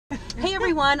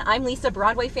everyone, I'm Lisa,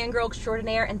 Broadway fangirl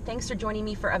extraordinaire, and thanks for joining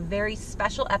me for a very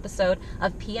special episode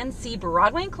of PNC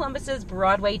Broadway and Columbus's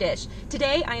Broadway Dish.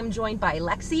 Today I am joined by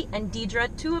Lexie and Deidre,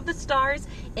 two of the stars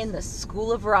in the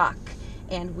School of Rock,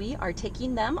 and we are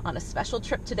taking them on a special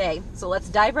trip today. So let's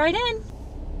dive right in.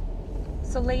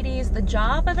 So ladies, the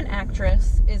job of an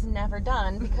actress is never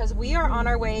done because we are on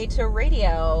our way to a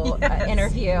radio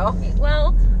interview.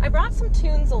 Well, I brought some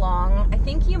tunes along. I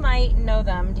think you might know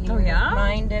them. Do you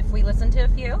mind if we listen to a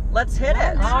few? Let's hit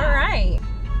it. All right.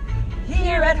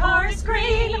 Here at Horace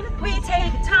Green, we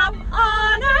take top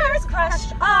honors,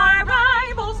 crush our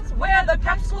rivals, wear the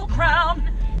prep school crown.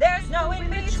 There's no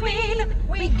in-between,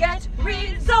 we get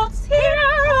results. Here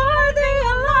are the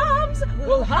alums,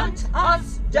 will hunt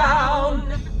us down.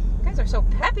 You guys are so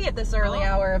peppy at this early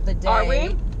hour of the day. Are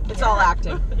we? It's all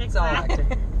acting. It's all acting.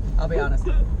 I'll be honest.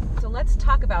 So let's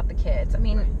talk about the kids. I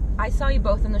mean, I saw you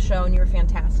both in the show and you were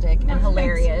fantastic and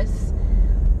hilarious.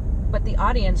 But the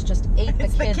audience just ate the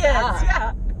kids up.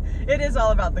 Yeah. It is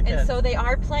all about the kids. And so they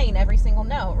are playing every single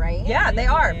note, right? Yeah, they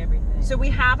are. So we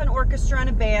have an orchestra and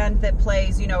a band that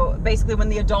plays, you know, basically when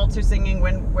the adults are singing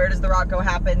when Where Does the Rock Go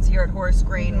happens here at Horace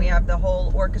Green, we have the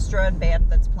whole orchestra and band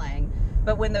that's playing.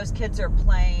 But when those kids are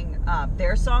playing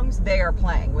their songs, they are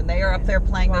playing. When they are up there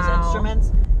playing those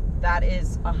instruments, that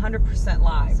is 100%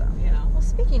 live. So, you know. Well,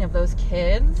 speaking of those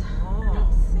kids,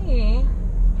 let's see.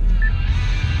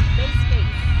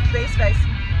 Space.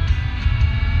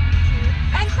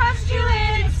 And crushed you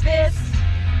in his fist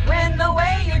when the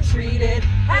way you're treated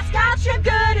has got you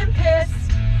good and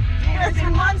pissed. There's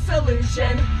been one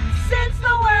solution since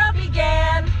the world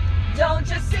began. Don't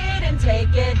just sit and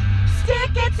take it,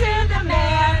 stick it to the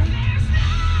man.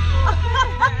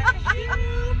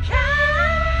 You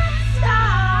can't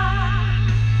stop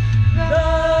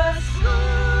the school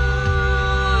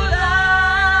of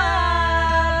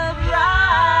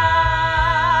rock.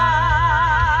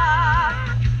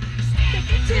 Stick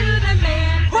it to the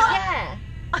man. Yeah.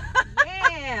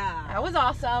 Yeah. That was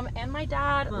awesome. And my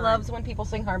dad loves when people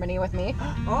sing harmony with me.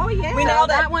 Oh, yeah. We know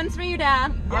that one's for you,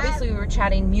 Dad. Yeah. Obviously, we were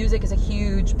chatting. Music is a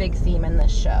huge, big theme in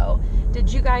this show. Did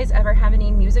you guys ever have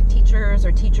any music teachers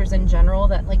or teachers in general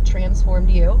that, like, transformed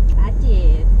you? I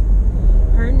did.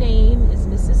 Her name is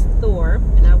Mrs. Thorpe,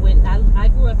 and I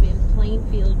grew up in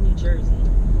Plainfield, New Jersey.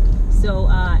 So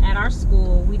at our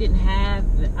school, we didn't have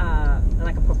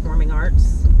like a performing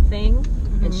arts thing,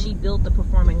 and she built the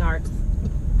performing arts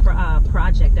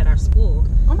project at our school.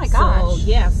 Oh my gosh. So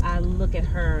yes, I look at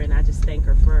her and I just thank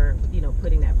her for, you know,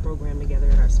 putting that program together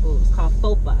at our school. It's called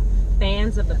FOPA,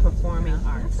 Fans of the Performing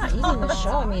Arts. That's not easy in the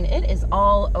show. I mean, it is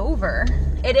all over.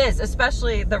 It is,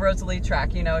 especially the Rosalie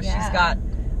track. You know, she's got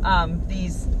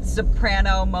these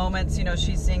soprano moments. You know,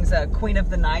 she sings a Queen of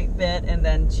the Night bit, and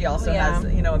then she also has,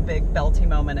 you know, a big belty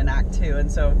moment in Act 2.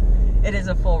 And so it is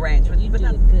a full range. You do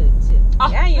it good, too.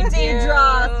 Oh, yeah, you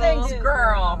Deidre, do. Thanks,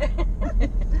 girl.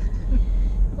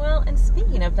 Well, and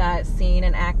speaking of that scene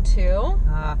in Act 2,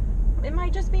 it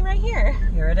might just be right here.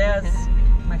 Here it is.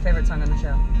 My favorite song on the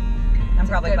show. I'm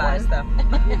probably biased, though.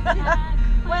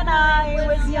 When I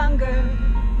was younger,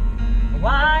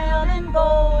 wild and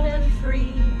bold and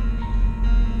free,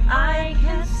 I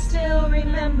can still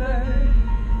remember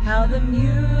how the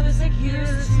music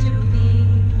used to be,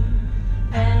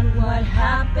 and what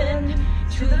happened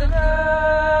to the girl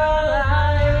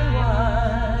I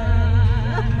was.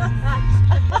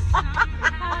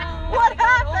 What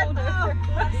happened?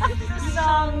 The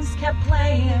songs kept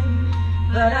playing,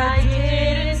 but I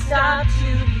didn't stop to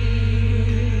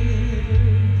hear.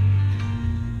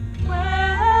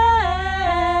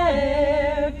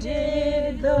 Where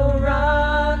did the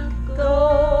rock go?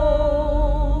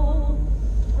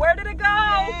 Where did it go?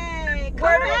 Hey,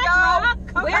 where did it go?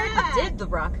 Where did the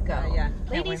rock go?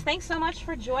 Ladies, thanks so much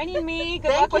for joining me.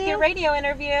 Good luck with your radio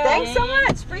interview. Thanks so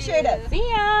much. Appreciate it. See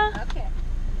ya. Okay.